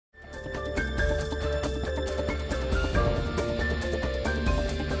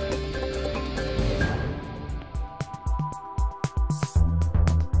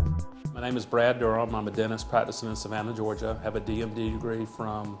name is Brad Durham. I'm a dentist practicing in Savannah, Georgia. I have a DMD degree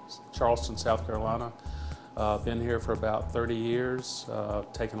from Charleston, South Carolina. Been here for about 30 years,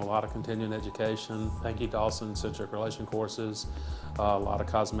 taken a lot of continuing education, Pankey Dawson, centric relation courses, a lot of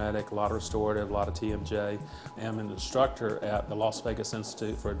cosmetic, a lot of restorative, a lot of TMJ. I'm an instructor at the Las Vegas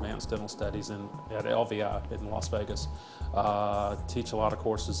Institute for Advanced Dental Studies at LVI in Las Vegas. Teach a lot of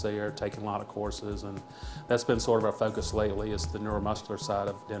courses there, taking a lot of courses, and that's been sort of our focus lately is the neuromuscular side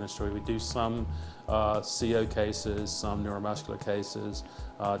of dentistry. We do some CO cases, some neuromuscular cases,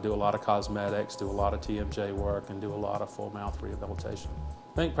 do a lot of cosmetics, do a lot of TMJ work, and do a lot of full mouth rehabilitation.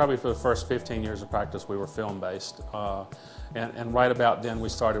 I think probably for the first 15 years of practice we were film-based, and right about then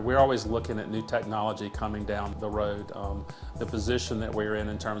we're always looking at new technology coming down the road. The position that we're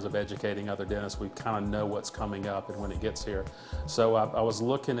in terms of educating other dentists, we kind of know what's coming up and when it gets here. So I was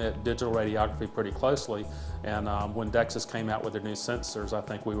looking at digital radiography pretty closely, and when DEXIS came out with their new sensors, I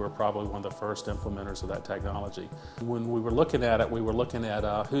think we were probably one of the first implementers of that technology. When we were looking at it, we were looking at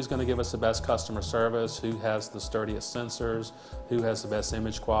who's going to give us the best customer service, who has the sturdiest sensors, who has the best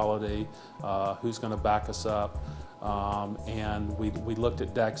image quality, who's going to back us up. And we looked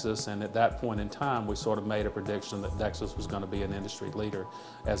at DEXIS, and at that point in time we sort of made a prediction that DEXIS was going to be an industry leader.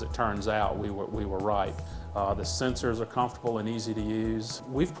 As it turns out, we were right. The sensors are comfortable and easy to use.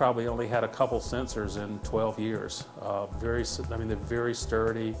 We've probably only had a couple sensors in 12 years. They're very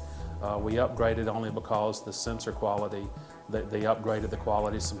sturdy. We upgraded only because the sensor quality, they upgraded the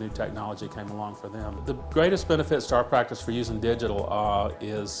quality, some new technology came along for them. The greatest benefits to our practice for using digital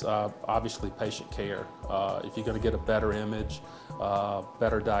is obviously patient care. If you're going to get a better image,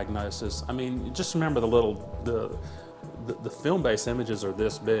 better diagnosis. I mean, just remember the film-based images are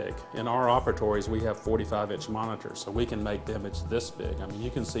this big. In our operatories we have 45-inch monitors, so we can make the image this big. I mean,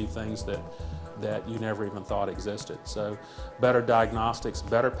 you can see things that you never even thought existed. So better diagnostics,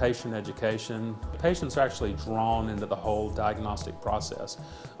 better patient education. Patients are actually drawn into the whole diagnostic process.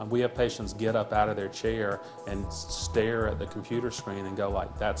 We have patients get up out of their chair and stare at the computer screen and go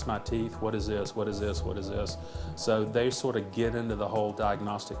like, that's my teeth, what is this, what is this, what is this? So they sort of get into the whole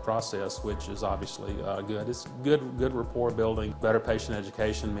diagnostic process, which is obviously good. It's good rapport building. Better patient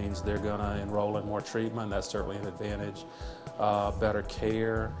education means they're going to enroll in more treatment. That's certainly an advantage. Better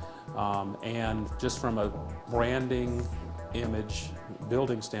care, and just from a branding, image,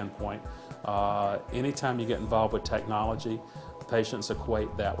 building standpoint, anytime you get involved with technology, patients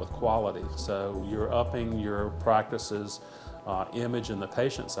equate that with quality. So you're upping your practice's image in the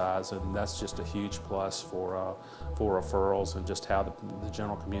patient size, and that's just a huge plus for referrals and just how the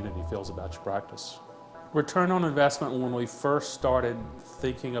general community feels about your practice. Return on investment, when we first started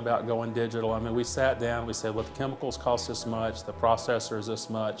thinking about going digital, I mean, we sat down, we said, well, the chemicals cost this much, the processor is this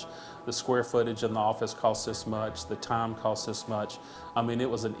much, the square footage in the office costs this much, the time costs this much. I mean, it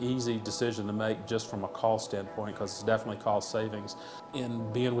was an easy decision to make just from a cost standpoint, because it's definitely cost savings. In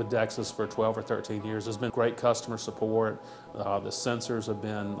being with DEXIS for 12 or 13 years, there's been great customer support. The sensors have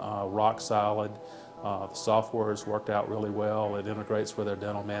been rock solid. The software has worked out really well. It integrates with our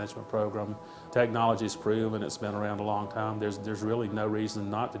dental management program. Technology's proven, it's been around a long time. There's really no reason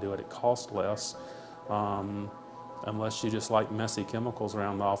not to do it. It costs less. Unless you just like messy chemicals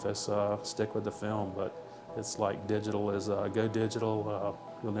around the office, stick with the film. But it's like digital is, go digital,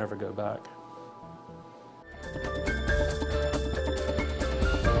 you'll never go back.